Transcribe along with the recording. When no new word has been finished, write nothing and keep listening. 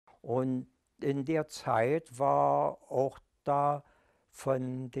Und in der Zeit war auch da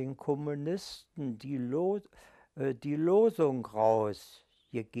von den Kommunisten die Losung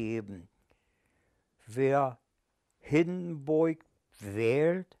rausgegeben: Wer Hindenburg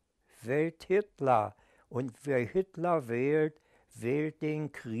wählt, wählt Hitler. Und wer Hitler wählt, wählt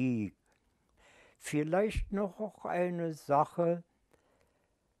den Krieg. Vielleicht noch auch eine Sache: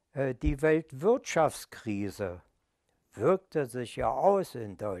 Die Weltwirtschaftskrise wirkte sich ja aus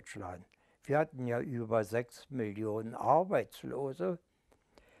in Deutschland. Wir hatten ja über 6 Millionen Arbeitslose.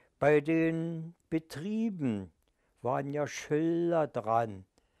 Bei den Betrieben waren ja Schilder dran: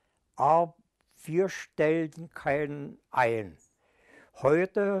 wir stellen keinen ein.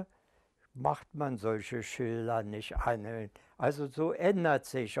 Heute macht man solche Schilder nicht an. Also so ändert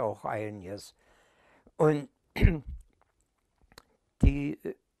sich auch einiges. Und die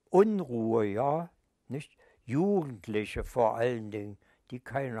Unruhe, ja, nicht? Jugendliche vor allen Dingen, die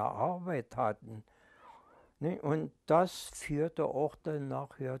keine Arbeit hatten. Nicht? Und das führte auch dann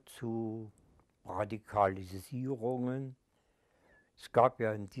nachher zu Radikalisierungen. Es gab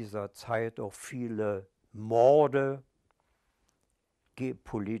ja in dieser Zeit auch viele Morde.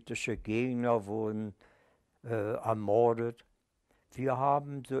 Politische Gegner wurden ermordet. Wir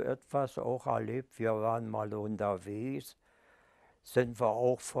haben so etwas auch erlebt. Wir waren mal unterwegs, sind wir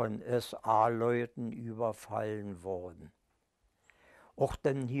auch von SA-Leuten überfallen worden. Auch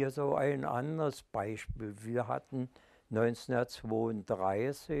dann hier so ein anderes Beispiel. Wir hatten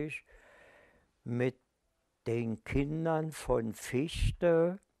 1932 mit den Kindern von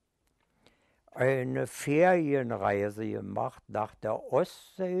Fichte eine Ferienreise gemacht nach der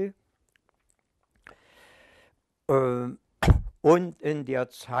Ostsee. Und in der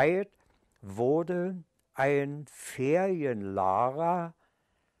Zeit wurde ein Ferienlager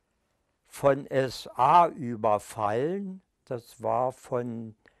von SA überfallen. Das war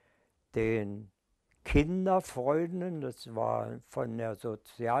von den Kinderfreunden, das war von der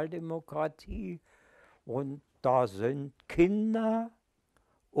Sozialdemokratie. Und da sind Kinder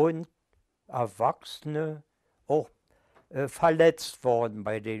und Erwachsene auch verletzt worden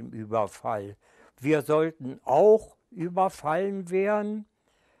bei dem Überfall. Wir sollten auch überfallen werden,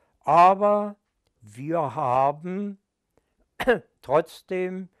 aber wir haben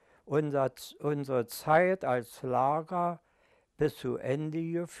trotzdem unsere Zeit als Lager bis zu Ende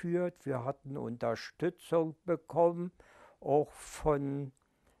geführt. Wir hatten Unterstützung bekommen, auch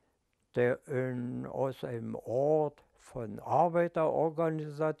aus einem Ort von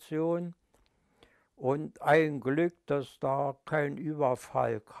Arbeiterorganisationen. Und ein Glück, dass da kein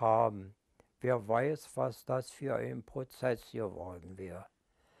Überfall kam. Wer weiß, was das für ein Prozess geworden wäre.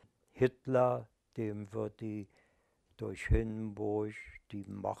 Hitler, dem wird durch Hindenburg die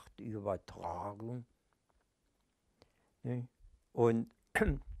Macht übertragen. Und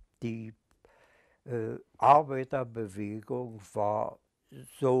die Arbeiterbewegung war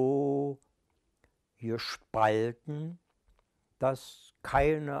so gespalten, dass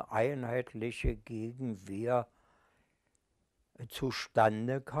keine einheitliche Gegenwehr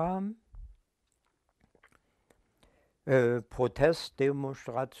zustande kam.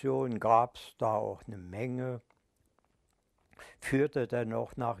 Protestdemonstrationen gab es da auch eine Menge, führte dann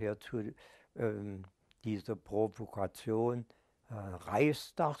auch nachher zu dieser Provokation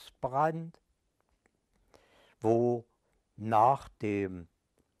Reichstagsbrand, wo nachdem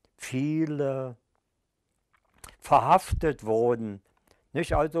viele verhaftet wurden,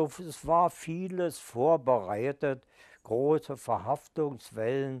 nicht? Also es war vieles vorbereitet, große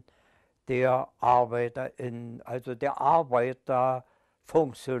Verhaftungswellen der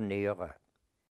Arbeiterfunktionäre.